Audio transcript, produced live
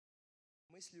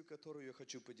Мыслью, которую я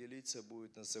хочу поделиться,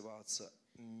 будет называться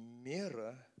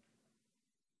 «Мера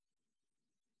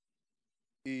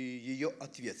и ее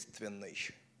ответственный».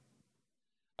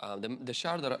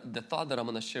 The thought that I'm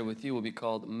going to share with you will be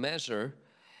called measure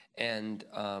and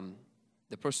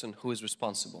the person who is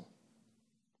responsible.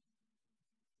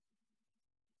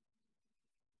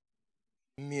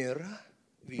 Мера,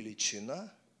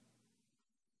 величина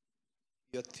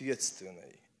и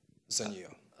ответственный за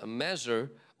нее. A measure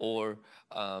or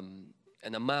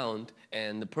an amount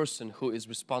and the person who is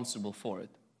responsible for it.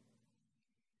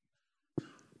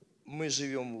 Мы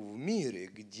живем в мире,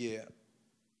 где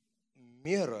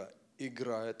мера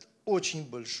играет очень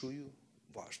большую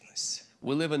важность.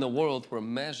 We live in a world where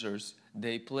measures,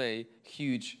 they play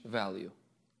huge value.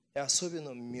 И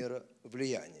особенно мера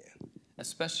влияния.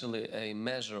 Especially a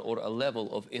measure or a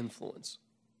level of influence.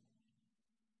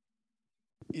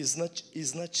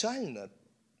 Изначально,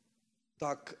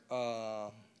 так,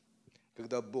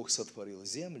 когда Бог сотворил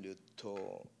землю,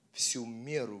 то всю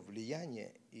меру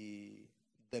влияния и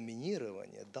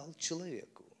доминирования дал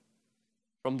человеку.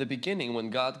 From the beginning, when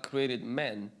God created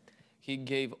man, He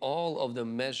gave all of the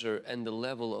measure and the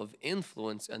level of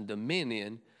influence and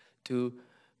dominion to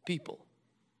people.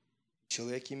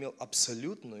 Человек имел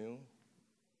абсолютную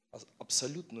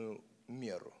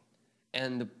меру.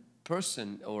 And the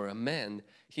person or a man,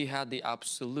 he had the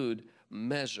absolute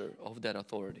measure of that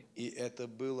authority. И это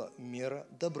была мера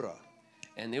добра.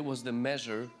 And it was the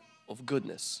measure of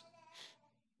goodness.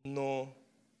 Но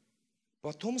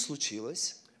потом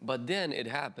случилось, But then it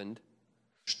happened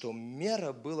что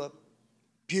мера была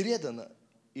передана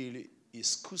или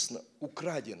искусно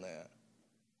украденная,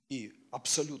 и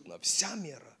абсолютно вся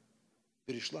мера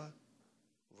перешла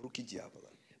в руки дьявола.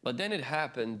 But then it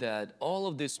happened that all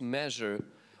of this measure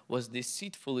was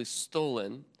deceitfully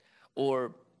stolen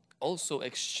or also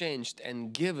exchanged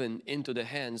and given into the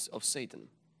hands of Satan.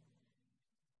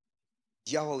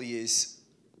 Дьявол есть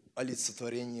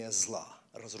олицетворение зла,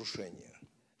 разрушения.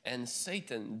 And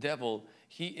Satan, devil,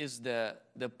 he is the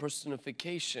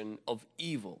personification of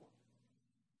evil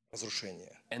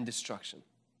Разрушения. and destruction.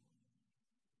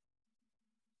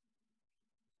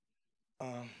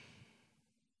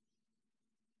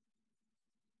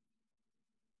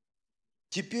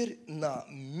 Теперь на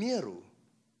меру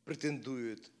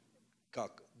претендует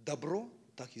как добро,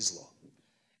 так и зло.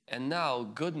 And now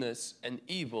goodness and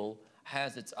evil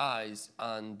has its eyes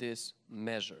on this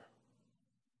measure.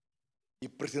 И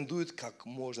претендует, как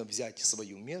можно взять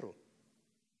свою меру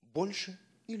больше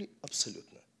или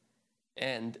абсолютно.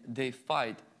 And they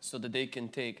fight so that they can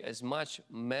take as much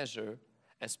measure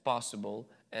as possible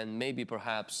and maybe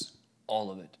perhaps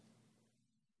all of it.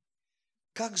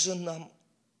 Как же нам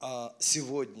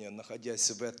сегодня, находясь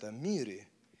в этом мире,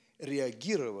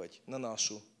 реагировать на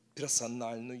нашу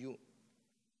персональную,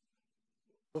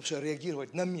 вообще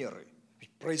реагировать на меры?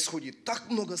 Ведь происходит так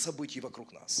много событий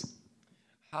вокруг нас.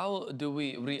 How do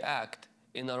we react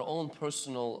in our own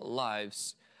personal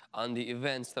lives on the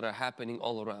events that are happening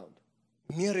all around?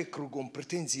 Меры кругом,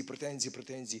 претензии, претензии,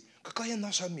 претензии. Какая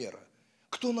наша мера?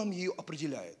 Кто нам ее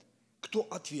определяет? Кто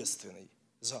ответственный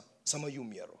за самую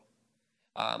меру?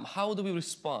 How do we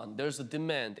respond? There's a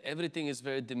demand. Everything is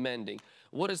very demanding.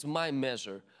 What is my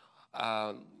measure?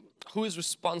 Who is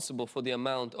responsible for the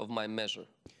amount of my measure?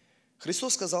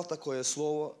 Христос сказал такое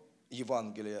слово,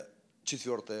 Евангелие,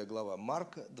 4 глава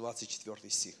Марка, 24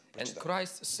 стих. And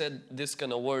Christ said this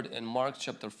kind of word in Mark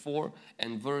chapter 4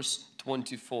 and verse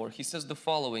 24. He says the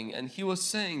following, and he was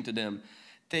saying to them,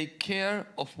 take care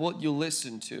of what you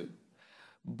listen to.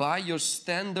 By your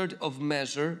standard of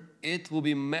measure, it will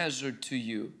be measured to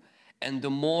you, and the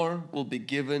more will be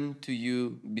given to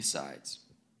you besides.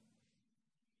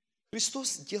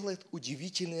 Христос делает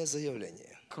удивительное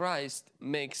заявление. Christ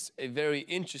makes a very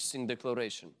interesting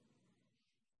declaration.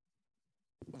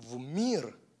 В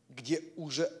мир, где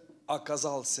уже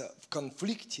оказался в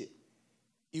конфликте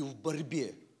и в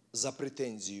борьбе за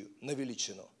претензию на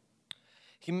величину.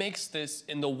 He makes this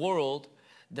in the world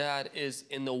that is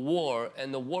in the war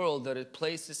and the world that it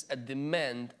places a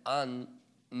demand on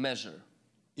measure.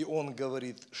 И он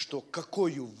говорит, что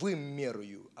какую вы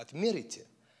мерою отмерите,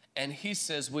 And he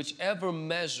says, whichever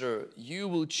measure you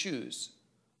will choose,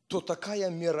 то такая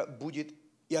мера будет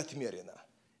и отмерена.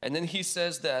 and then he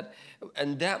says that,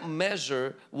 and that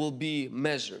measure will be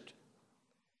measured.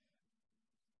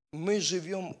 Мы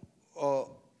живем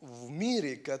в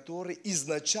мире, который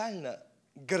изначально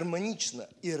гармонично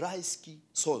и райский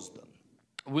создан.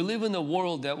 We live in a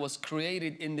world that was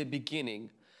created in the beginning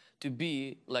to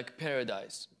be like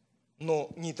paradise,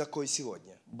 Но не такой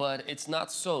сегодня. but it's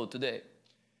not so today.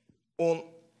 Он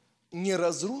не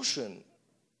разрушен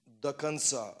до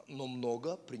конца, но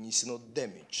много принесено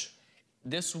damage.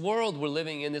 This world we're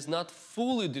living in is not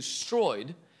fully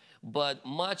destroyed, but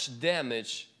much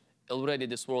damage already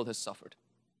this world has suffered.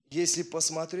 Если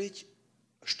посмотреть,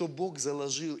 что Бог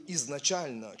заложил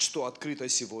изначально, что открыто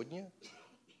сегодня,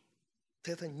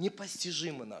 это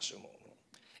непостижимо нашему уму.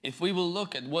 If we will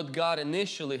look at what God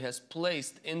initially has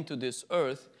placed into this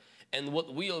earth and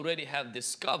what we already have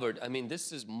discovered, I mean,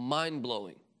 this is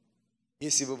mind-blowing.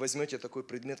 Если вы возьмете такой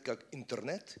предмет, как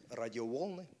интернет,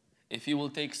 радиоволны, If you will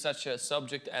take such a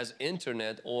subject as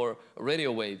internet or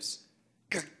radio waves,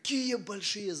 какие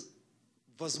большие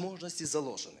возможности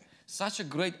заложены. such a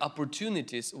great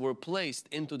opportunities were placed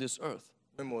into this earth.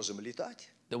 Мы можем летать,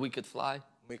 That we could fly,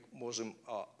 мы можем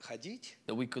ходить,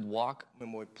 that we could walk, мы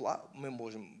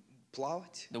можем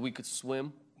плавать, that we could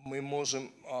swim, мы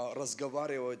можем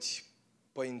разговаривать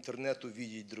по интернету,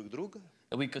 видеть друг друга.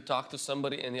 that we could talk to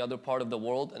somebody in the other part of the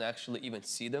world and actually even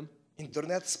see them.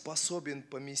 Интернет способен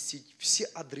поместить все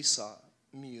адреса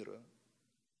мира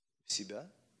в себя.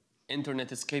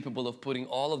 Internet is capable of putting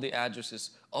all of the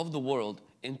addresses of the world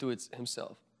into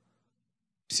himself.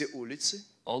 Все улицы,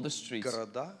 All the streets,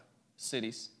 города,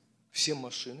 cities, все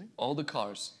машины. all the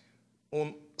cars.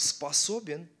 Он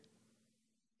способен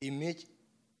иметь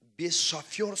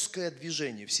бесшоферское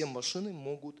движение. Все машины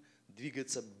могут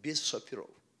двигаться без шоферов.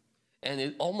 And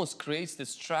it almost creates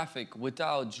this traffic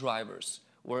without drivers,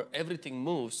 where everything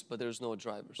moves, but there's no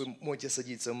drivers. Вы можете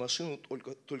садиться в машину,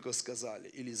 только сказали,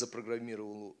 или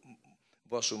запрограммировал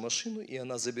вашу машину, и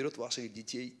она заберет ваших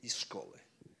детей из школы.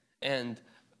 And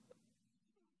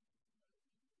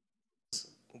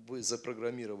Вы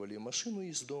запрограммировали машину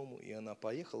из дому, и она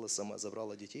поехала сама,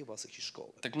 забрала детей ваших из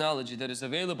школы. technology that is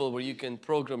available where you can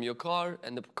program your car,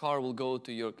 and the car will go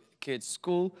to your kids'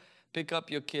 school, pick up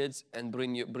your kids, and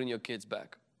bring your kids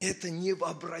back. Это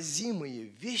невообразимые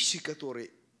вещи, которые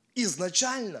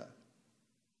изначально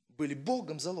были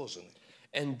Богом заложены.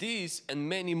 And these and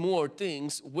many more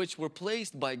things which were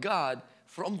placed by God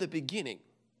from the beginning.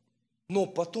 Но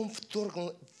потом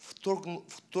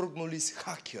вторгнулись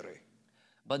хакеры,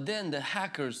 But then the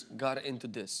hackers got into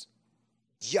this.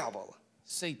 дьявол,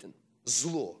 Satan,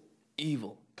 зло,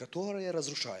 evil, которое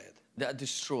разрушает. that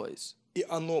destroys. И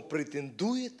оно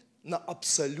претендует на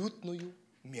абсолютную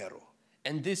меру.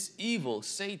 And this evil,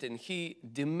 Satan, he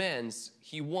demands,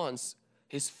 he wants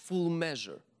his full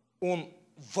measure. Он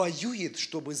воюет,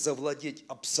 чтобы завладеть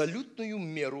абсолютную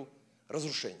меру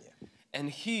разрушения. And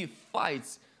he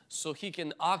fights so he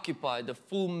can occupy the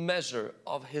full measure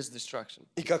of his destruction.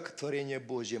 И как творение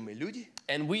Божье мы люди,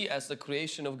 And we as the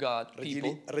creation of God,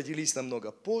 people, родились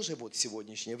намного позже, вот в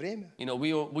сегодняшнее время, you know,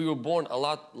 we were born a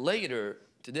lot later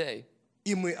today.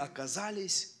 и мы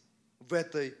оказались в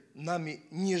этой нами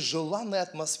нежеланной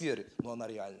атмосфере, но она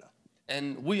реальна.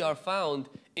 And we are found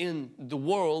in the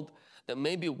world that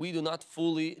maybe we do not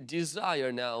fully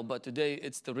desire now, but today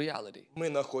it's the reality. Мы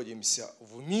находимся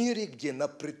в мире, где на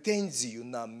претензию,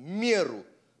 на меру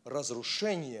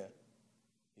разрушения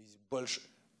есть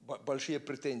большие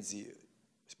претензии,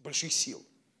 больших сил.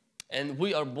 And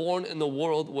we are born in a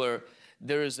world where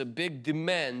there is a big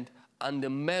demand on the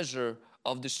measure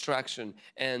of distraction.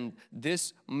 And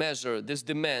this measure, this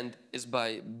demand is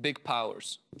by big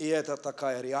powers. И это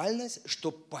такая реальность,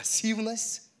 что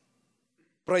пассивность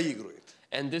проигрывает.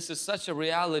 And this is such a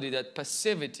reality that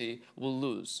passivity will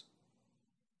lose.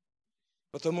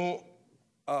 Потому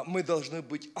мы должны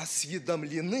быть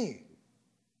осведомлены,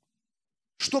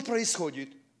 что происходит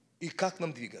и как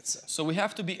нам двигаться. So we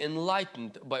have to be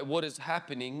enlightened by what is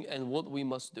happening and what we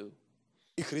must do.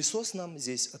 И Христос нам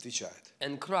здесь отвечает,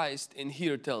 And Christ in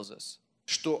here tells us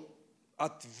что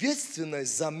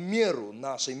ответственность за меру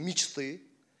нашей мечты,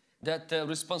 that the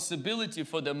responsibility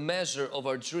for the measure of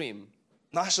our dream,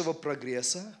 нашего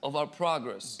прогресса, of our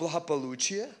progress,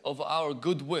 благополучия, of our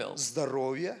goodwill,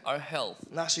 здоровья, our health,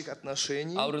 наших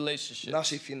отношений, our relationships,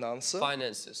 наших финансов,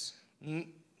 finances,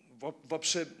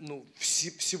 вообще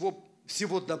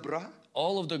всего добра,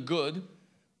 all of the good,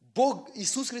 Бог,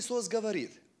 Иисус Христос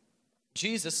говорит,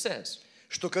 Jesus says,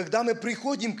 что когда мы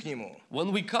приходим к Нему,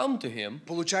 when we come to Him,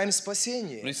 получаем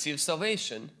спасение, receive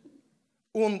salvation,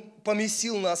 Он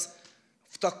поместил нас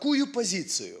в такую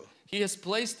позицию, He has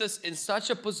placed us in such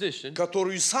a position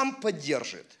которую сам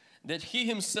поддержит, that He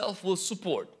Himself will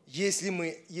support. если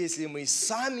мы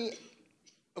сами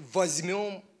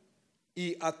возьмем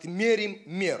и отмерим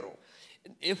меру.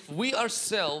 If we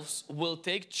ourselves will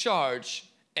take charge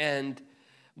and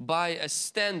by a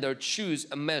standard choose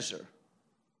a measure.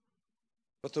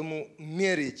 Потому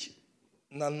мерить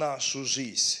на нашу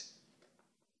жизнь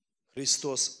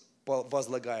Христос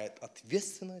возлагает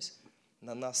ответственность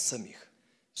на нас самих.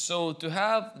 So to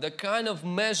have the kind of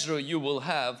measure you will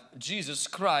have, Jesus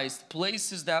Christ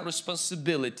places that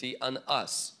responsibility on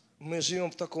us. Мы живем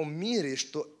в таком мире,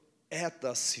 что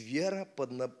эта сфера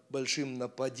под большим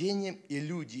нападением, и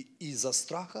люди из-за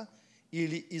страха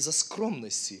или из-за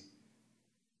скромности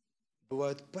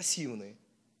бывают пассивны.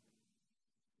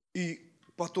 И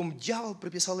потом дьявол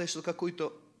приписал ей, что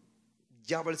какой-то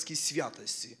дьявольской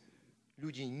святости.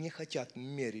 Люди не хотят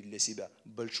мерить для себя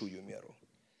большую меру.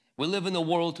 We live in a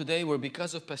world today where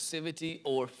because of passivity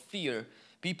or fear,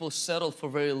 people settle for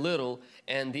very little,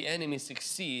 and the enemy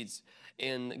succeeds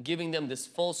in giving them this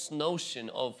false notion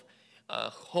of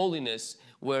holiness,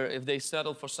 where if they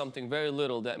settle for something very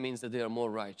little, that means that they are more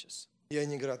righteous. И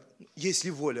они говорят, если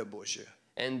воля Божья,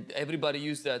 And everybody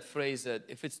use that phrase that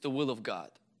if it's the will of God,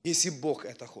 если Бог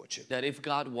это хочет, that if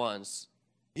God wants,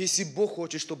 если Бог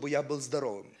хочет, чтобы я был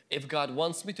здоровым, if God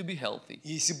wants me to be healthy,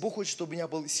 если Бог хочет, чтобы у меня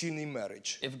был сильный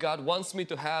marriage, if God wants me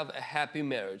to have a happy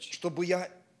marriage, чтобы я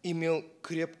имел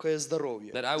крепкое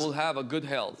здоровье, that I will have a good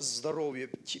health, здоровье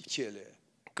в теле.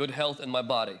 good health in my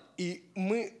body. И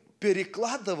мы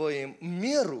перекладываем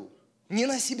меру не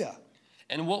на себя.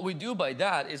 And what we do by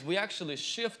that is we actually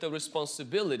shift the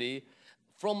responsibility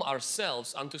from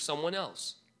ourselves onto someone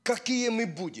else. Какие мы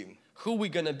будем? Who we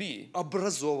going to be,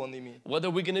 Образованными,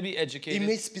 whether we're going to be educated,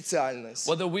 иметь специальность,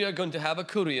 whether we are going to have a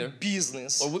career,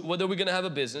 бизнес, or whether we're going to have a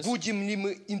business, будем ли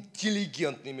мы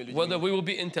интеллигентными whether людьми, we will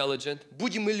be intelligent,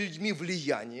 будем ли людьми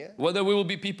влияния, whether we will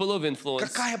be people of influence,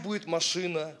 какая будет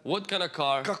машина, what kind of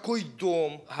car, какой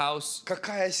дом, house,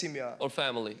 какая семья. or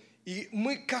family. И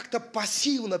мы как-то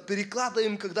пассивно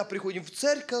перекладываем, когда приходим в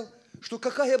церковь, что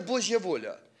какая Божья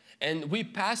воля. And we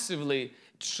passively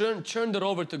turn it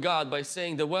over to God by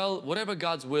saying that, well, whatever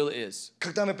God's will is,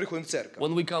 Когда мы приходим в церковь.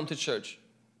 when we come to church.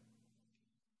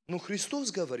 Но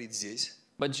Христос говорит здесь,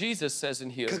 But Jesus says in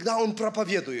here, когда Он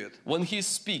проповедует, when He's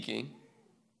speaking,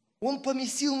 Он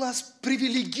поместил нас в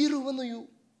привилегированную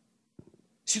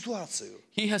ситуацию.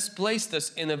 He has placed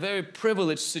us in a very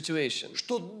privileged situation.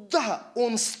 Что да,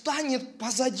 Он станет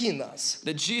позади нас,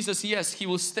 That Jesus, yes, He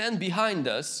will stand behind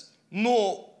us,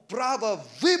 но право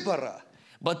выбора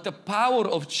but the power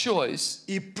of choice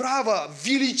и право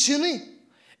величины,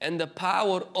 and the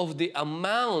power of the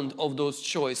amount of those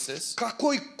choices,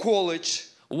 какой колледж,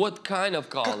 what kind of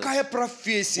college, какая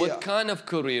профессия, what kind of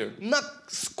career, на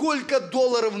сколько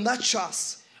долларов на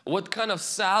час, what kind of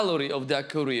salary of that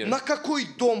career, на какой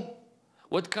дом.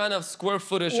 what kind of square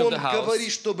footage of Он the house.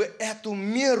 говорит, чтобы эту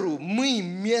меру мы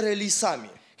мерили сами.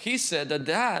 He said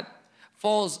that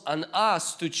falls on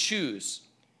us to choose.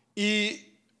 И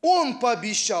Он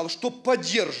пообещал, что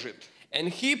поддержит. And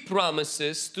He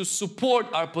promises to support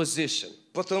our position.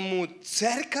 Потому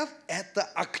церковь – это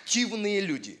активные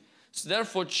люди. So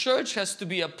therefore, church has to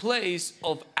be a place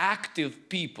of active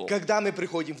people. Когда мы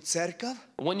приходим в церковь,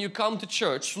 When you come to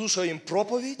church, слушаем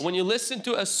проповедь, when you listen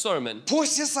to a sermon,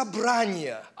 после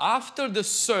собрания after the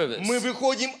service, мы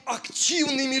выходим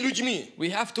активными людьми, we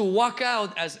have to walk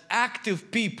out as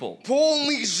active people,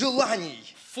 полных желаний,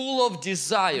 full of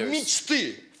desires,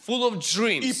 мечты full of и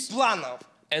dreams планов.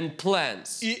 and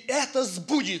plans. И это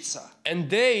сбудется. And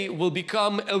they will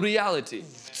become a reality.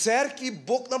 В церкви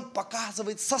Бог нам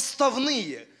показывает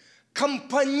составные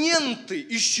компоненты,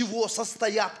 из чего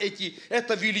состоят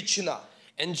эта величина.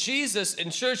 And Jesus in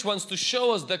church wants to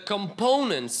show us the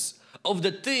components of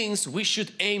the things we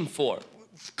should aim for.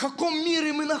 В каком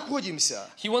мире мы находимся?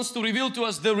 He wants to reveal to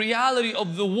us the reality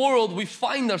of the world we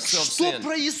find ourselves Что in.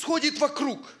 происходит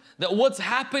вокруг? That what's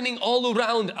happening all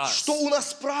around us. Что у нас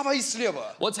справа и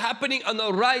слева? What's happening on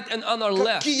our right and on our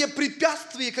left. Какие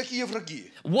препятствия, какие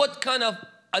враги? What kind of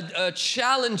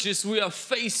challenges we are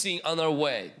facing on our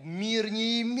way. Мир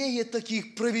не имеет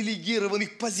таких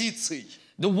привилегированных позиций.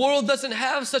 The world doesn't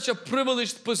have such a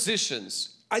privileged positions.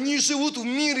 Они живут в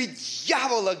мире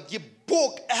дьявола, где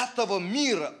Бог этого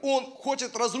мира, Он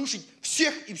хочет разрушить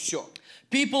всех и все.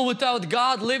 People without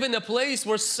God live in a place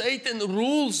where Satan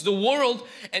rules the world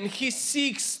and he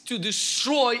seeks to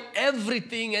destroy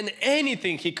everything and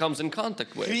anything he comes in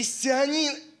contact with.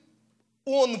 Христианин,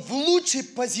 он в лучшей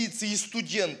позиции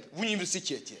студент в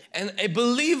университете. And a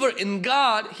believer in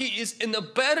God, he is in a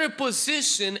better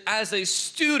position as a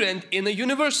student in a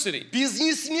university.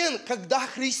 Бизнесмен, когда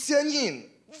христианин,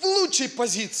 в лучшей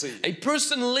позиции. A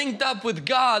person linked up with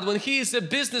God, when he is a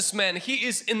businessman, he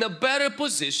is in a better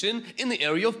position in the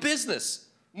area of business.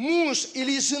 Муж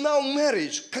или жена в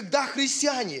marriage, когда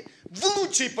христиане, в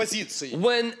лучшей позиции.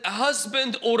 When a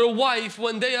husband or a wife,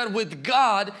 when they are with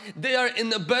God, they are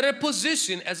in a better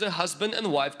position as a husband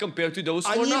and wife compared to those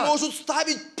who are Они not. могут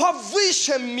ставить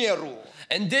повыше меру.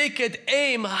 And they can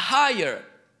aim higher.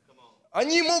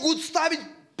 Они могут ставить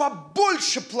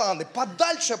побольше планы,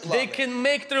 подальше They планы. can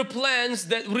make their plans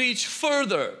that reach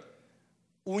further.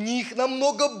 У них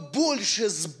намного больше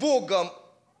с Богом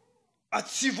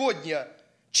от сегодня,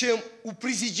 чем у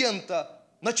президента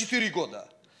на 4 года.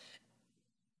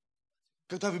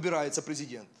 Когда выбирается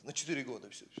президент, на 4 года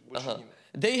все, больше не.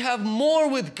 They have more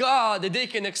with God that they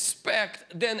can expect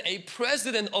than a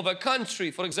president of a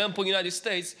country. For example, United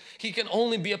States, he can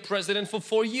only be a president for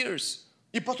 4 years.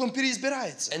 И потом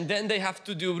переизбирается. And then they have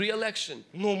to do re-election.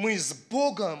 Но мы с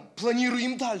Богом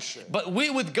планируем дальше. But we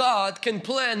with God can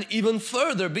plan even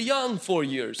further beyond 4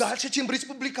 years. Дальше, чем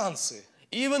республиканцы,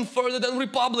 Even further than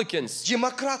Republicans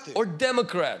демократы. or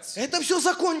Democrats. Это все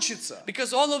закончится.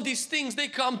 Because all of these things, they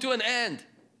come to an end.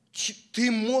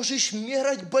 Ты можешь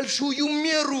мерять большую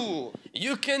меру,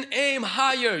 You can aim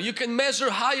higher. You can measure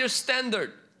higher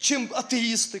standard. чем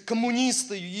атеисты,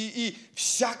 коммунисты и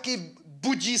всякие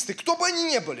буддисты, кто бы они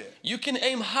ни были. You can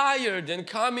aim higher than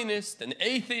communists, than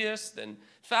atheists, than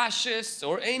fascists,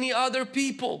 or any other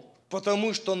people.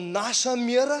 Потому что наша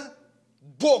мера,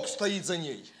 Бог стоит за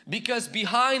ней. Because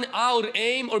behind our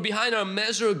aim or behind our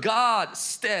measure, God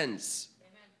stands.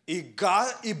 И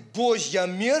Божья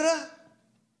мера,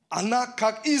 она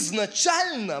как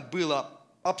изначально была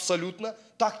абсолютно,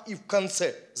 так и в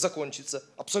конце закончится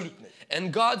абсолютной.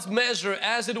 And God's measure,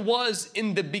 as it was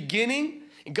in the beginning,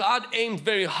 God aimed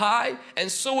very high,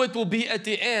 and so it will be at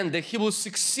the end that He will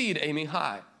succeed aiming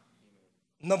high.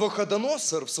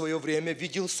 Навуходоносор в свое время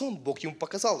видел сон, Бог ему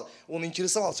показал. Он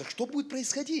интересовался, что будет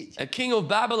происходить. A king of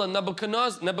Babylon,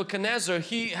 Nebuchadnezzar,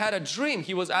 he had a dream.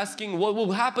 He was asking what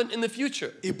will happen in the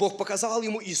future. И Бог показал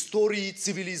ему истории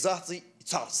цивилизаций и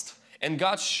царств. And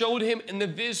God showed him in the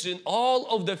vision all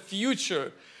of the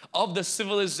future of the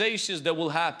civilizations that will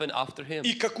happen after him.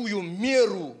 И какую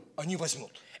меру они возьмут.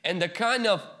 And the kind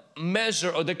of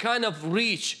measure or the kind of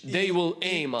reach they will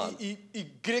aim on.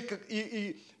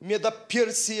 И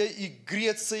Медоперсия, и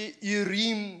Греция, и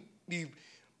Рим, и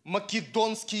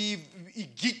Македонский, и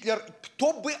Гитлер,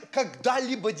 кто бы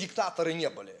когда-либо диктаторы не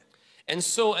были. And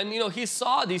so, and you know, he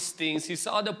saw these things. He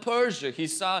saw the Persia, he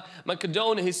saw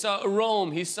Macedonia, he saw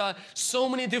Rome, he saw so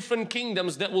many different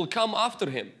kingdoms that will come after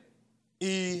him.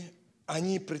 И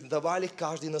они претендовали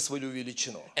каждый на свою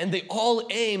величину. And they all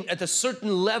aimed at a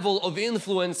certain level of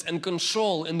influence and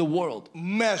control in the world.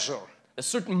 Measure. A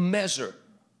certain measure.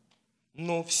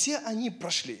 Но все они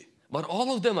прошли. But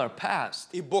all of them are past.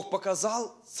 И Бог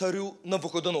показал царю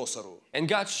Навуходоносору And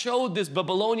God showed this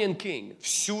Babylonian king,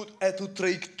 всю эту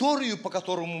траекторию, по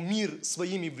которому мир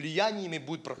своими влияниями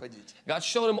будет проходить. God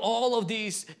showed him all of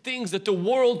these things that the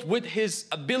world with his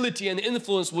ability and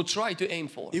influence would try to aim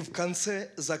for. И в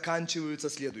конце заканчивается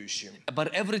следующим.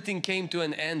 But everything came to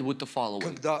an end with the following.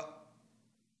 Когда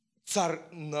царь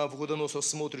Навуходоносор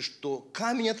смотрит, что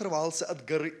камень оторвался от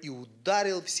горы и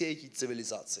ударил все эти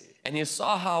цивилизации. And he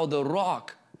saw how the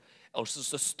rock or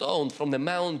the stone from the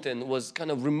mountain was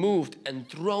kind of removed and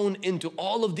thrown into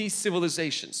all of these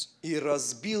civilizations. И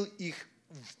разбил их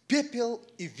в пепел,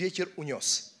 и ветер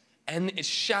унес. And it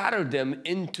shattered them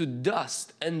into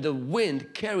dust, and the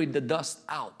wind carried the dust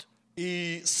out.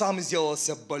 И сам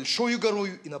сделался большой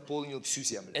горою и наполнил всю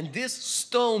землю. And this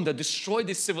stone that destroyed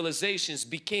these civilizations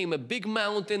became a big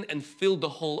mountain and filled the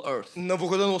whole earth.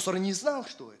 Навуходоносор не знал,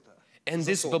 что это. And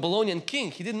this Babylonian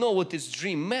king, he didn't know what this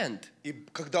dream meant. И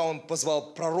когда он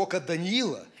позвал пророка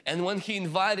Даниила, And when he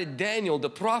invited Daniel, the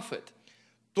prophet,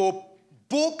 то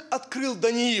Бог открыл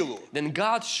Даниилу, then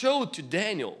God showed to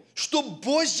Daniel что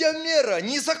Божья мера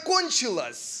не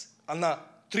закончилась, она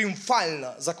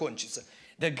триумфально закончится.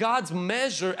 that God's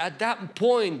measure at that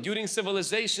point during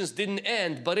civilizations didn't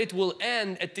end, but it will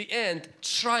end at the end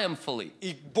triumphantly.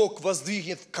 И Бог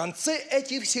воздвигнет в конце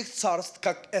этих всех царств,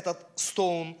 как этот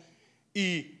стон,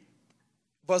 и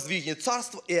воздвигнет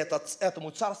царство, и этому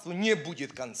царству не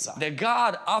будет конца. That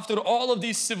God, after all of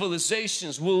these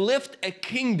cивilizations, will lift a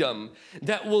kingdom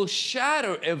that will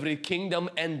shatter every kingdom,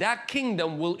 and that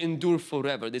kingdom will endure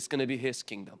forever. It's going to be His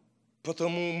kingdom.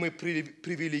 Потому мы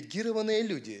привилегированные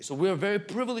люди. So we are very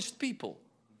privileged people.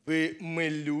 Мы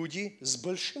люди с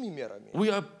большими мерами. We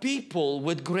are people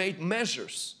with great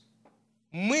measures.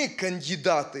 Мы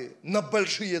кандидаты на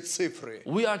большие цифры.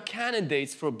 We are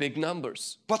candidates for big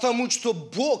numbers. Потому что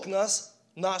Бог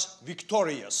наш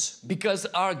victorious. Because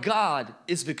our God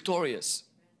is victorious.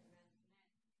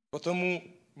 Потому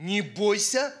не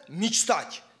бойся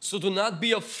мечтать. So do not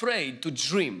be afraid to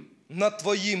dream. На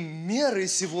твои меры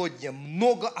сегодня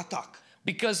много атак.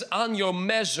 Because on your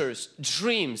measures,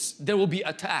 dreams, there will be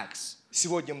attacks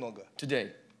Сегодня много.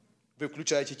 today. Вы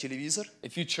включаете телевизор,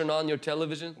 If you turn on your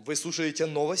television вы слушаете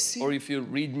новости, or if you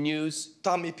read news,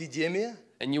 там эпидемия,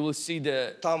 And you will see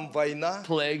the там война,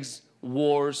 plagues,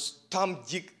 wars. там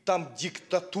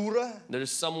диктатура, There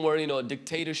is somewhere, a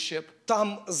dictatorship.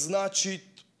 там, значит,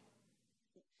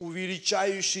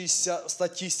 увеличающаяся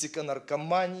статистика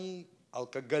наркомании,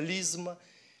 алкоголизма,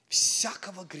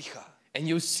 всякого греха. And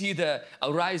you see the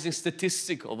rising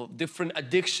statistic of different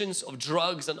addictions, of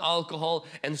drugs and alcohol,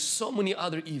 and so many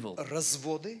other evil.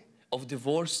 Разводы, Of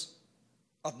divorce,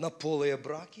 однополые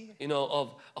браки.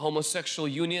 of homosexual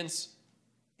unions.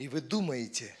 И вы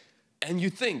думаете, And you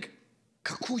think,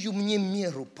 какую мне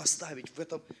меру поставить в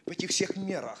этих всех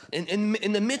мерах?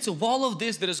 in the midst of all of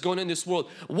this that is going on in this world,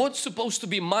 what's supposed to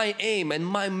be my aim and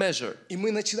my measure? И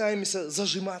мы начинаем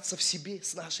зажиматься в себе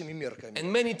с нашими мерками.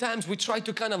 And many times we try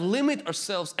to kind of limit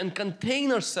ourselves and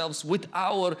contain ourselves with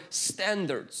our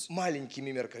standards,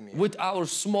 Маленькими мерками. with our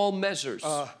small measures.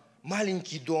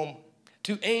 Маленький дом.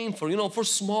 To aim for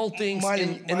small things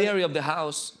in an area of the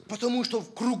house. Потому что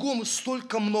кругом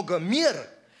столько много мер.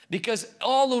 Because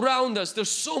all around us, there's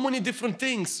so many different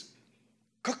things.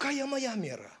 Какая моя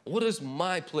мера? What is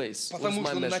my place? What is Потому my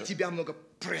что на measure? тебя много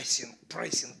прессинг.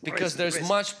 Because there's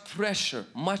much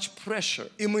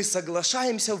pressure. И мы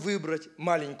соглашаемся выбрать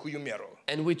маленькую меру.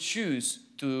 And we choose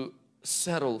to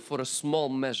settle for a small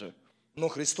measure. Но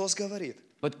Христос говорит,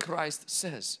 But Christ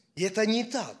says, и это не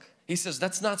так. He says,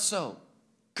 that's not so.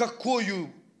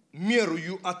 Какую меру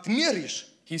отмеришь,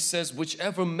 He says,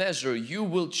 whichever measure you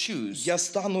will choose, я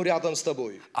стану рядом с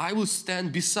тобой. I will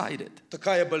stand beside it.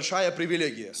 Такая большая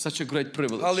привилегия. Such a great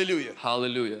privilege. Hallelujah.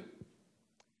 Hallelujah.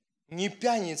 Не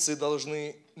пьяницы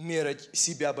должны мерять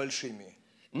себя большими.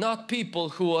 Not people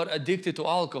who are addicted to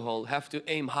alcohol have to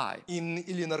aim high.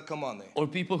 Или наркоманы. Or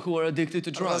people who are addicted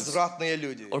to drugs. Развратные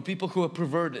люди. Or people who are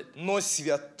perverted. Но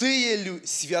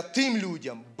святым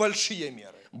людям большие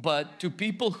меры. But to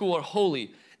people who are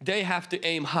holy, they have to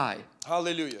aim high.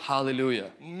 Hallelujah.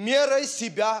 Hallelujah. Меряй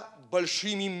себя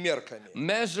большими мерками.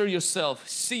 Measure yourself,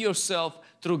 see yourself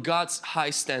through God's high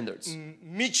standards.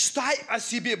 Мечтай о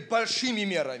себе большими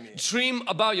мерами. Dream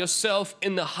about yourself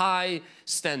in the high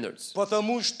standards.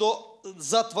 Потому что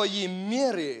за твои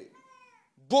меры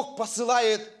Бог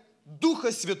посылает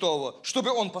Духа Святого,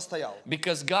 чтобы Он постоял.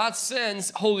 Because God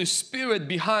sends Holy Spirit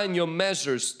behind your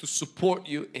measures to support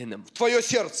you in them. В твое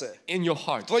сердце, In your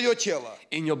heart, твое тело.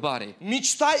 in your body.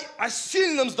 Мечтай о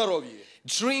сильном здоровье.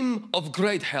 Dream of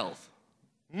great health.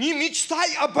 Не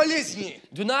мечтай о болезни.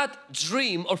 Do not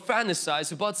dream or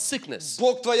fantasize about sickness.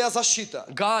 Бог твоя защита.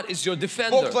 God is your Бог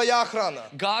defender. твоя охрана.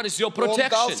 God is your Он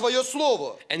дал protection. свое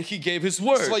слово, And He gave His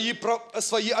word.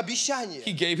 свои обещания.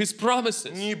 He gave His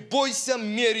promises. Не бойся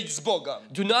мерить с Богом.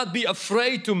 Do not be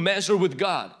afraid to measure with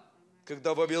God.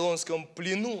 Когда в Вавилонском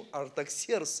плену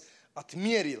Артаксеркс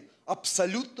отмерил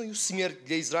абсолютную смерть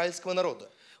для израильского народа.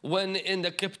 When in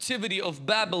the captivity of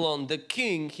Babylon, the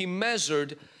king, he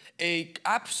measured a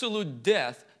absolute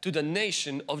death to the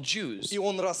nation of Jews. И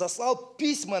он разослал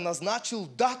письма, назначил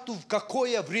дату, в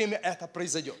какое время это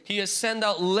произойдет. He has sent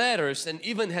out letters and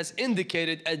even has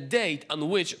indicated a date on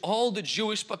which all the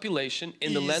Jewish population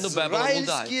in the land of Babylon will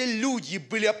die. Израильские люди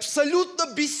были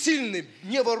абсолютно бессильны,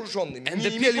 невооруженными, And не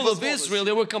the имели people of Israel, возможности.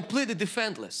 they were completely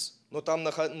defenseless. Но там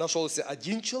нашелся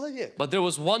один человек, But there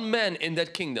was one man in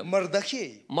that kingdom,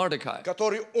 Мордехей, Mordecai.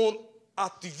 который он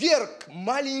отверг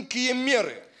маленькие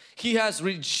меры. He has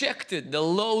rejected the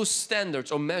low standards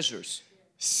or measures.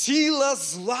 Сила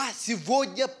зла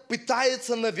сегодня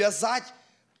пытается навязать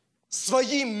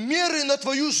свои меры на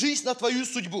твою жизнь, на твою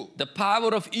судьбу. The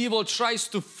power of evil tries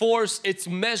to force its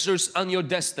measures on your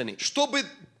destiny, Чтобы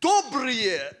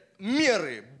добрые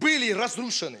меры были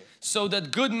разрушены. so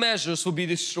that good measures will be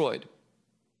destroyed.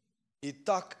 И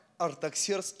так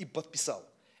Артаксеркс и подписал.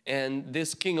 And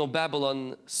this king of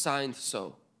Babylon signed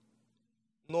so.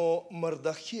 Но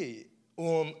Мордехей,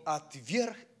 он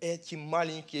отверг эти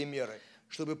маленькие меры,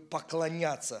 чтобы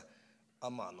поклоняться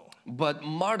Аману. But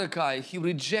Mordecai, he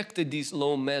rejected these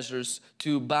low measures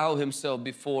to bow himself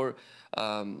before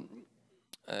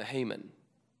Haman.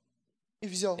 И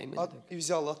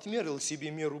взял, отмерил себе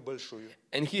меру большую.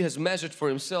 And he has measured for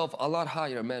himself a lot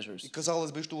higher measures. И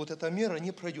казалось бы, что вот эта мера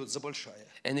не пройдет за большая.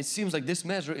 And it seems like this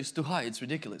measure is too high, it's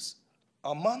ridiculous.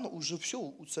 Аман уже все,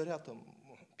 у царя там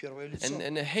первое лицо.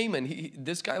 And Haman,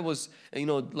 this guy was,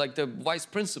 like the vice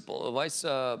principal, vice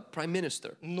prime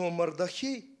minister. Но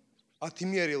Мордехей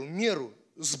отмерил меру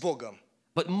с Богом.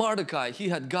 But Mordecai, he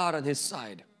had God on his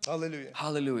side. Аллилуйя.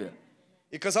 Hallelujah.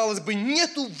 И казалось бы,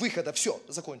 нету выхода, все,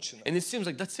 закончено. And it seems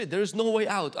like that's it. There is no way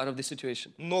out of this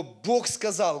situation. Но Бог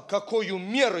сказал, какую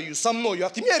мерою со мною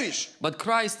отмеришь, But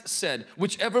Christ said,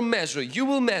 whichever measure you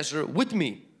will measure with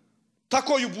me,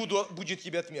 такою будет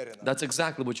тебе отмерено. that's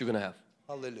exactly what you're going to have.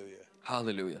 Аллилуйя.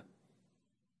 Hallelujah.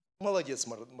 Молодец,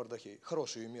 Мордахей,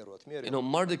 хорошую меру You отмерил. know,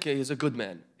 Mordecai is a good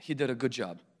man. He did a good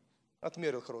job.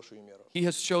 Отмерил хорошую меру. He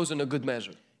has chosen a good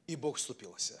measure. И Бог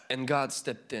вступился. And God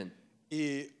stepped in.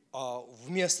 И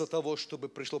вместо того, чтобы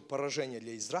пришло поражение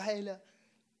для Израиля,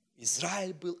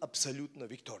 Израиль был абсолютно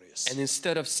victorious. And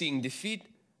instead of seeing defeat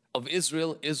of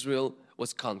Israel, Israel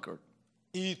was conquered.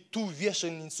 И ту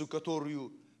вешальницу,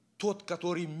 которую тот,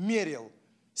 который мерил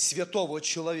святого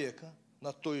человека,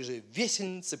 на той же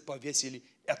весельнице повесили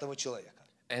этого человека.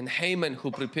 And Haman,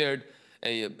 who prepared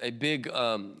a big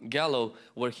gallows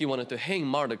where he wanted to hang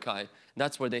Mordecai,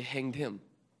 that's where they hanged him.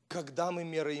 Когда мы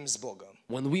меряем с Богом,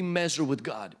 When we measure with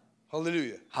God,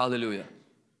 аллилуйя, hallelujah,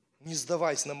 не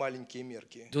сдавайся на маленькие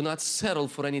мерки. do not settle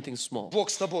for anything small. Бог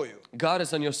с тобою. God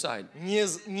is on your side.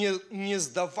 Не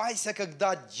сдавайся,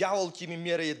 когда дьявол тебе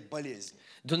меряет болезнь.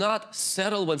 Do not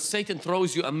settle when Satan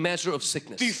throws you a measure of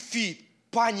sickness. Дефит,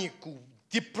 панику,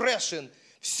 депрессион,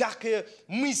 всякие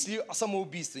мысли о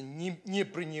самоубийстве. Не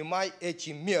принимай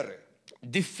эти меры.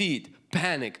 Defeat,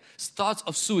 panic, thoughts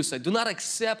of suicide. Do not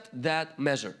accept that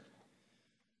measure.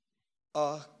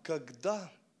 А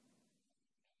когда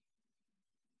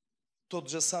тот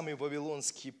же самый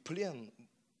вавилонский плен,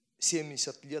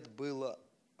 70 лет было,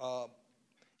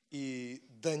 и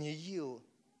Даниил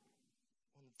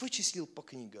вычислил по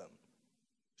книгам,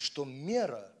 что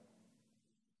мера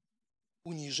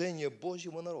унижения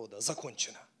Божьего народа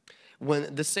закончена.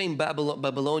 When the same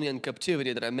Babylonian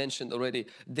captivity that I mentioned already,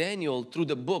 Daniel, through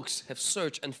the books, have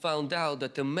searched and found out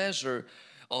that the measure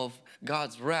of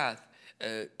God's wrath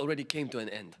already came to an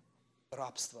end.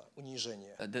 Рабство,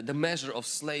 унижение. The measure of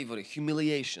slavery,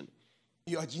 humiliation.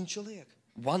 И один человек,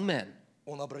 One man,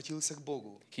 он обратился к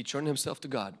Богу he turned himself to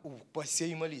God в посте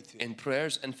и молитве in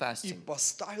prayers and и fasting.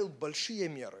 поставил большие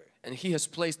меры And he has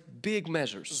placed big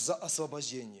measures за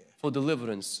освобождение. for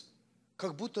deliverance.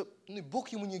 Как будто Бог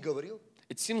ему не говорил.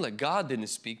 It seemed like God didn't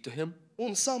speak to him.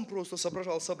 Он сам просто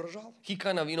соображал. He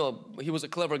kind of, he was a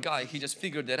clever guy. He just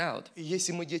figured that out. И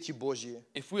если мы дети Божьи,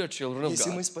 If we are children of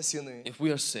если мы God, спасены, if we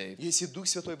are saved, если Дух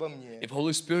Святой во мне, if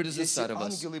Holy Spirit is если inside of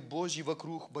us, ангелы Божьи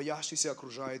вокруг, боящиеся,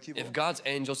 окружают его, if God's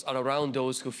angels are around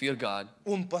those who fear God,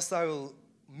 он поставил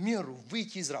меру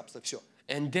выйти из рабства. Все.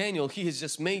 and Daniel, he has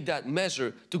just made that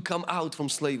measure to come out from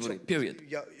slavery, period.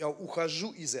 Я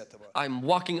ухожу из этого. I'm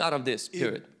walking out of this,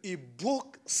 period. И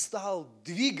Бог стал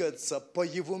двигаться по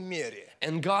его мере.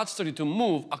 And God started to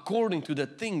move according to the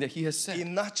thing that he has И said.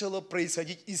 начало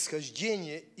происходить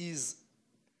исхождение из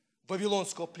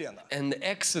вавилонского плена. And the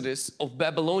exodus of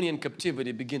Babylonian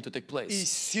captivity began to take И place.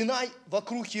 Синай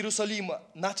вокруг Иерусалима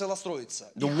начала строиться.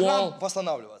 И The храм wall-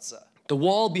 восстанавливаться. The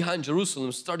wall behind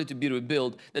Jerusalem started to be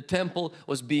rebuilt. The temple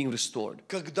was being restored.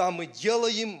 Когда мы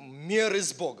делаем меры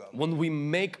с Богом. When we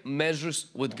make measures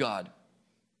with God,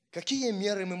 Какие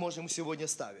меры мы можем сегодня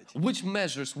ставить? which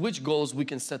measures, which goals we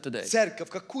can set today? Церковь,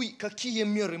 какие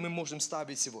меры мы можем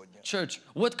ставить сегодня? Church,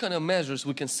 what kind of measures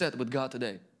we can set with God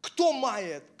today? Кто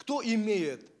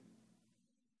имеет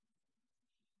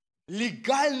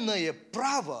легальное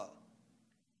право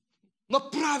на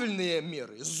правильные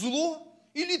меры? Зло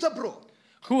или добро?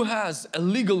 Who has a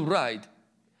legal right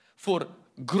for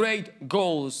great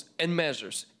goals and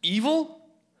measures? Evil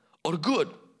or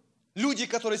good? Люди,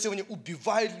 которые сегодня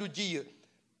убивают людей,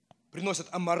 приносят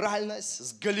аморальность,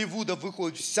 с Голливуда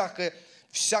выходят всякие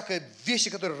вещи,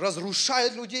 которые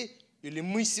разрушают людей, или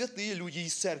мы святые люди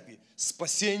из церкви,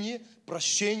 спасение,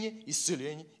 прощение,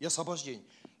 исцеление и освобождение.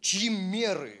 Чьи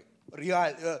меры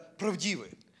правдивы?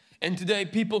 And today,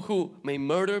 people who may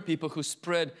murder, people who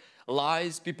spread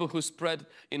lies, people who spread,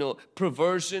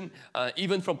 perversion,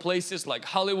 even from places like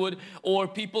Hollywood, or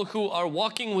people who are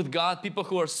walking with God, people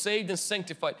who are saved and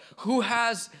sanctified, who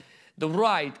has the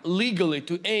right legally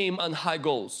to aim on high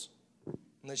goals?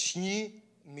 Начни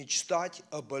мечтать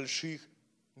о больших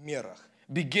мерах.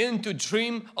 Begin to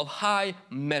dream of high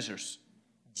measures.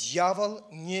 Дьявол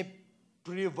не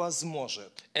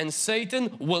превозможет. And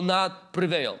Satan will not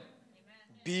prevail.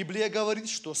 Библия говорит,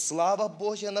 что слава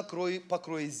Божья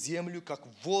покроет землю, как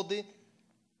воды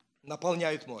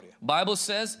наполняют море. Bible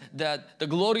says that the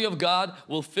glory of God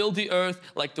will fill the earth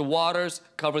like the waters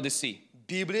cover the sea.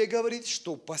 Библия говорит,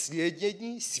 что в последние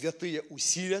дни святые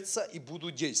усилятся и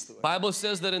будут действовать. Bible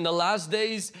says that in the last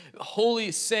days,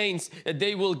 holy saints,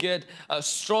 they will get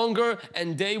stronger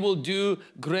and they will do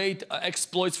great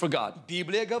exploits for God.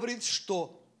 Библия говорит,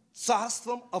 что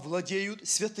царством овладеют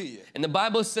святые. And the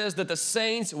Bible says that the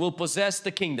saints will possess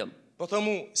the kingdom.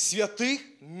 Потому святых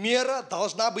мера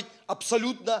должна быть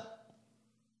абсолютно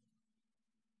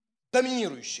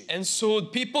доминирующей. And so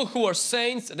people who are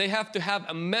saints, they have to have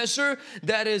a measure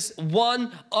that is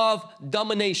one of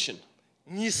domination.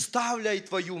 Не ставляй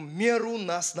твою меру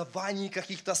на основании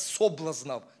каких-то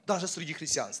соблазнов, даже среди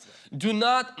христианства. Do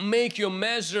not make your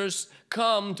measures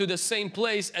come to the same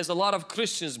place as a lot of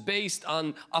Christians based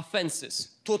on offenses.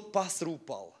 Тот пастор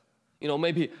упал, You know,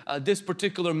 maybe this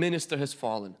particular minister has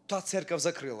fallen, та церковь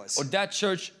закрылась. or that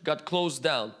church got closed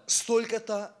down.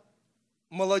 Столько-то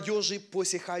молодежи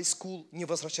после high school не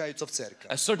возвращаются в церковь.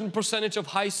 A certain percentage of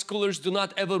high schoolers do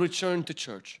not ever return to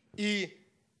church. И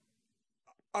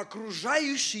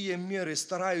окружающие меры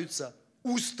стараются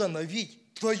установить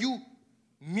твою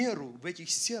меру в этих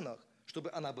стенах,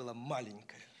 чтобы она была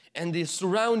маленькая. And the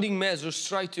surrounding measures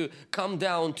try to come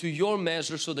down to your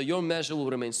measure so that your measure will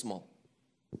remain small.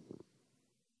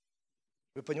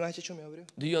 Вы понимаете, о чем я говорю?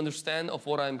 Do you understand of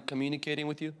what I'm communicating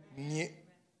with you?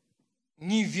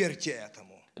 Не верьте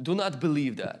этому. Do not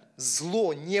believe that,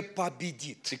 Зло не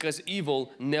победит. because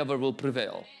evil never will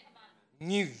prevail.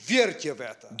 Не верьте в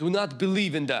это. Do not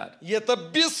believe in that. И это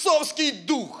бесовский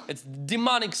дух. It's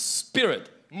demonic spirit,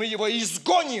 Мы его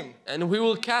изгоним. and we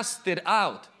will cast it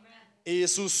out И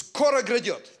Иисус скоро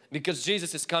грядет. because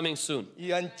Jesus is coming soon.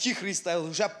 И антихриста,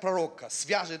 лжепророка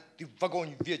свяжет и в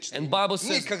огонь вечный. And Bible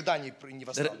says Никогда не That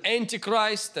восстанет.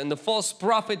 Antichrist and the false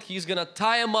prophet, he's gonna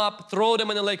tie them up, throw them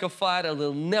in a lake of fire, and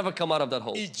they'll never come out of that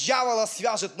hole. И дьявола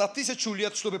свяжет на 1000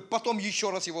 лет, чтобы потом еще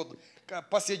раз его,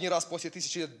 последний раз после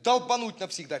 1000 лет, долбануть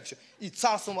навсегда. Все. И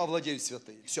царством овладеют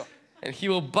святые. Все. And he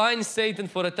will bind Satan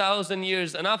for 1,000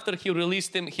 years, and after he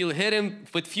released him, he'll hit him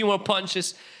with few more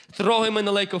punches, throw him in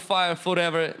the lake of fire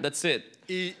forever. That's it.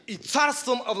 И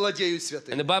царством овладеют And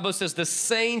святые. the Bible says the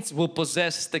saints will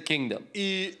possess the kingdom.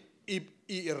 И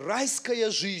райская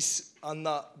жизнь,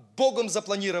 она Богом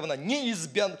запланирована,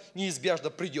 неизбежно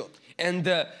придет. And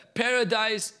the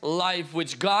paradise life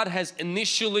which God has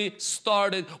initially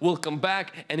started will come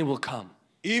back, and it will come.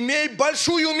 Имей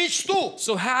большую мечту.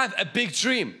 So have a big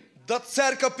dream. Да,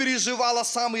 церковь переживала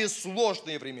самые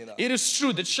сложные времена. It is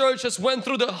true, the church has went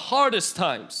through the hardest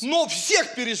times, Но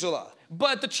всех пережила.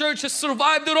 but the church has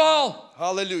survived it all.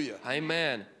 Аллилуйя.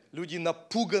 Amen. Люди,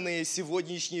 напуганные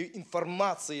сегодняшней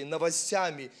информацией,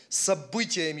 новостями,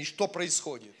 событиями, что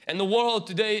происходит. And the world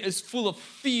today is full of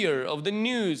fear of the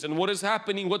news and what is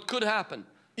happening, what could happen.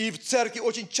 И в церкви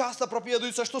очень часто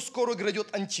проповедуется, что скоро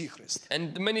грядет антихрист.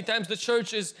 And many times the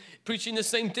church is preaching the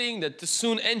same thing, that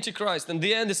soon Antichrist and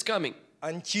the end is coming.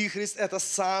 Антихрист – это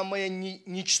самое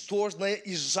ничтожное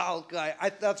и жалкое,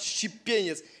 это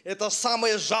отщепенец, это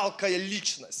самая жалкая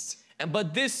личность.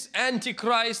 But this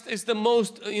Antichrist is the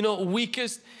most,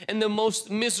 weakest and the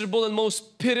most miserable and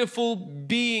most pitiful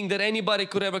being that anybody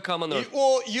could ever come on И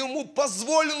earth. ему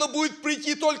позволено будет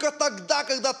прийти только тогда,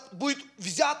 когда будет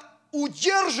взят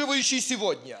удерживающий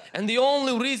сегодня. And the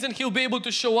only reason he'll be able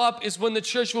to show up is when the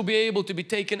church will be able to be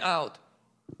taken out.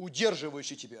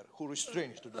 Удерживающий теперь. Who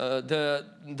restrains today.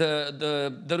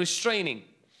 The restraining.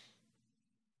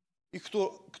 И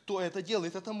кто это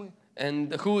делает? Это мы.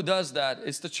 And who does that?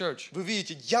 It's the church. Вы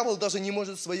видите, дьявол даже не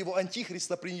может своего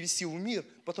антихриста принести в мир,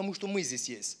 потому что мы здесь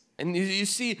есть. And you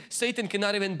see, Satan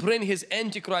cannot even bring his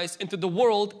Antichrist into the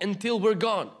world until we're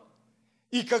gone.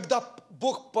 И когда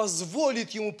Бог позволит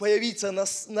ему появиться на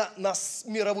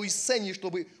мировой сцене,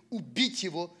 чтобы убить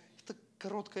его, это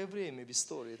короткое время в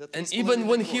истории. And even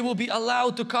when he will be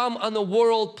allowed to come on a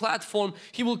world platform,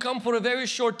 he will come for a very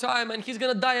short time and he's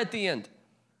going to die at the end.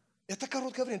 Это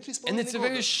короткое время, 3,5 And it's a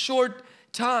very года. short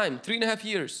time, 3.5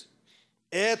 years.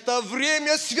 Это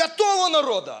время святого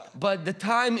народа. But the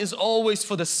time is always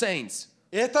for the saints.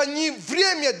 Это не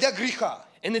время для греха.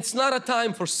 And it's not a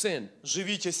time for sin.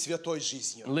 Живите святой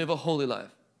жизнью, Live a holy life,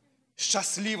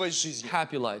 счастливой жизнью.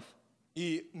 happy life,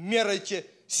 И меряйте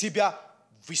себя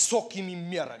высокими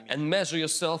мерами. and measure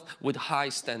yourself with high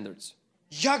standards.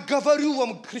 Я говорю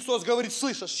вам, Христос говорит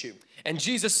слышащим, And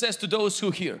Jesus says to those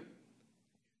who hear,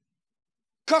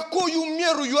 какую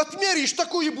меру отмеришь,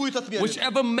 такую будет отмерено.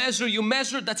 whichever measure you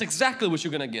measure, that's exactly what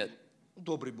you're going to get.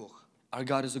 Добрый Бог Our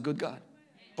God is a good God.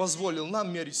 позволил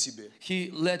нам мерить себе. He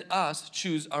let us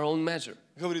choose our own measure.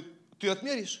 Говорит, ты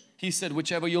отмеришь, He said,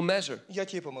 whichever you measure, я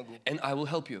тебе помогу. and I will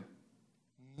help you.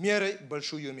 Меряй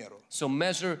большую меру. So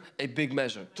measure a big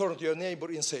measure. Turn to your neighbor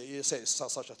and say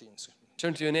such a thing.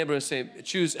 Turn to your neighbor and say,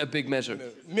 choose a big measure.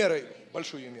 Меряй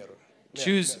большую меру.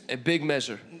 Choose a big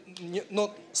measure,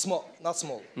 Not small, not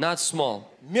small. not small.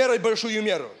 Меряй большую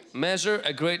меру. Measure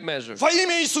a great measure. Во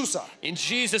имя Иисуса. In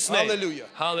Jesus' name. Hallelujah.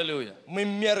 Hallelujah. Мы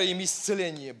меряем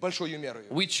исцеление большую меру.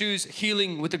 We choose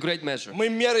healing with a great measure. Мы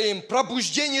меряем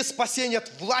пробуждение, спасение от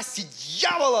власти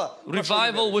дьявола. большую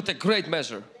Revival меру. with a great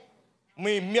measure.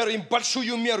 Мы меряем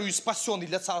большую меру и спасенных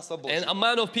для Царства an Божьего.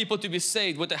 amount of people to be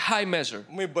saved with a high measure.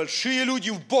 Мы большие люди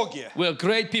в Боге. We are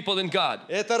great people in God.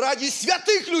 Это ради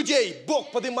святых людей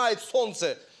Бог поднимает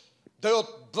солнце, дает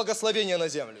благословение на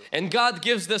землю. And God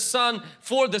gives the sun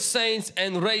for the saints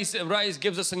and rise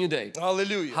gives us a new day.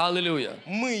 Аллилуйя. Hallelujah.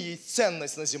 Мы есть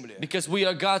ценность на земле. Because we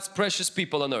are God's precious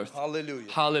people on earth. Аллилуйя.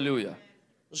 Hallelujah.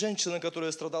 Женщина,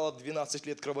 которая страдала 12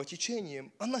 лет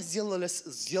кровотечением, она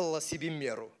сделала себе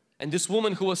меру. And this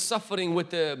woman who was suffering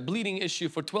with the bleeding issue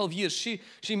for 12 years,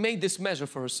 she made this measure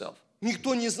for herself.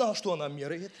 Никто не знал, что она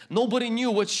меряет. Nobody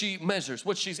knew what she measures,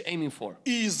 what she's aiming for.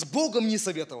 И с Богом не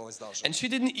советовалась даже. And she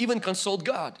didn't even consult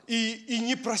God. И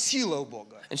не просила у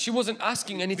Бога. And she wasn't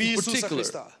asking anything Иисуса particular,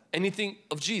 Христа. anything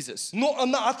of Jesus. Но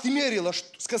она отмерила,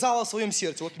 сказала в своем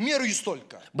сердце, вот меряю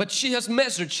столько, But she has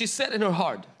measured, she said in her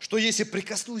heart, что если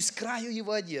прикоснусь к краю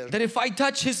его одежды, that if I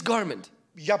touch his garment,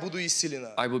 я буду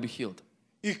исцелена. I will be healed.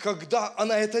 И когда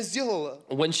она это сделала,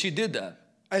 When she did that,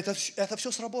 это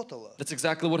все сработало. that's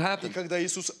exactly what И happened. когда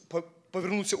Иисус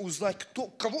повернулся узнать,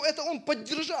 кого это он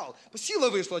поддержал, сила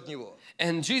вышла от него.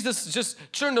 And Jesus just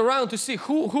turned around to see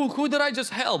who did I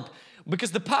just help?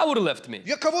 Because the power left me.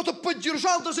 Я кого-то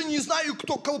поддержал, даже не знаю,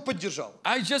 кого поддержал.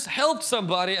 I just helped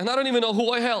somebody and I don't even know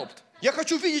who I helped. Я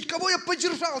хочу видеть, кого я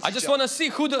поддержал I just сейчас. want to see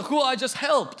who I just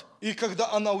helped. И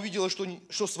когда она увидела,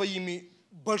 что своими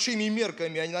большими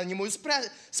мерками она не может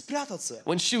спрятаться,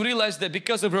 When she realized that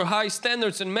because of her high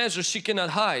standards and measures, she cannot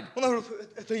hide. она говорит,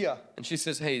 это я. And she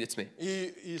says, hey, it's me.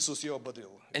 И Иисус ее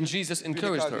ободрил. And Jesus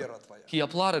encouraged her. He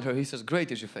applauded her. He says,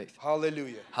 great is your faith.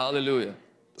 Аллилуйя. Hallelujah.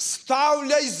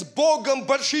 Ставляй с Богом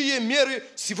большие меры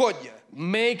сегодня.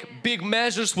 Make big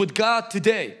measures with God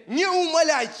today. Не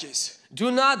умаляйтесь. Do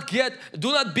not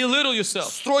belittle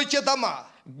yourself. Стройте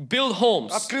дома. Build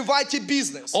homes. Открывайте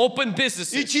бизнес. Open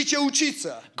businesses. Идите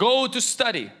учиться. Go to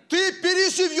study. Ты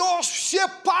переживешь все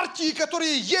партии,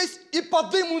 которые есть, и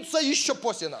поднимутся еще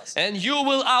после нас. And you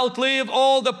will outlive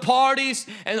all the parties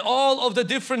and all of the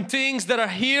different things that are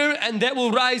here and that will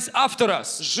rise after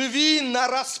us. Живи на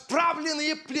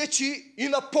расправленные плечи и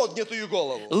на поднятую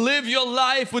голову. Live your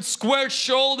life with squared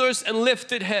shoulders and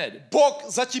lifted head. Бог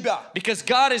за тебя. Because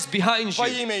God is behind Во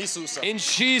you. имя Иисуса. In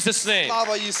Jesus' name.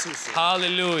 Слава Иисусу.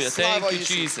 Hallelujah. Слава Thank you,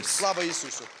 Иисусу. Jesus. Слава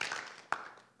Иисусу.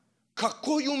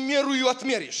 Какую меру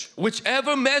отмеришь?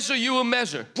 Whichever measure you will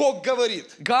measure, Бог говорит,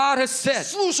 God has said,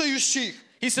 слушающих,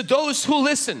 He said, those who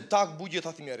listen, так будет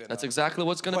отмерено. that's exactly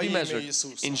what's going to Во be имя measured.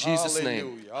 Иисуса. In Jesus'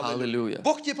 name. Аллилуйя. Hallelujah.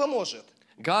 Бог тебе поможет.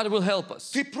 God will help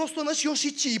us. Ты просто начнешь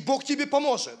идти, и Бог тебе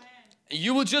поможет.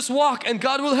 You will just walk and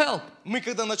God will help. Мы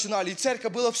когда начинали,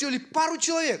 церковь было всего лишь пару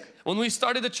человек. When we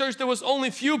started the church, there was only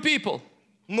few people.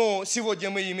 Но сегодня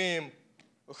мы имеем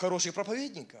хороших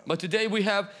проповедников. But today we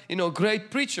have, great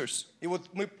preachers. И вот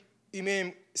мы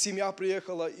имеем, семья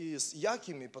приехала из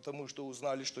Якими, потому что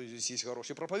узнали, что здесь есть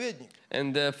хороший проповедник.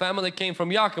 And the family came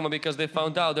from Yakima because they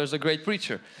found out there's a great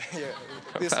preacher.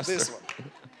 This one.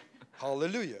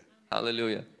 Hallelujah.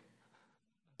 Hallelujah.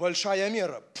 Большая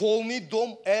мера. Полный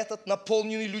дом этот,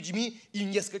 наполненный людьми и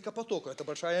несколько потоков. Это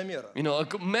большая мера.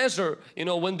 A measure,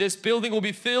 when this building will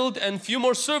be filled and few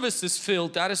more services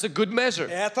filled, that is a good measure.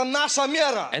 Это наша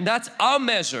мера. And that's our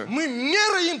measure. Мы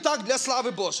меряем так для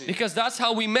славы Божьей. Because that's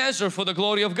how we measure for the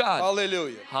glory of God.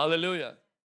 Hallelujah. Hallelujah.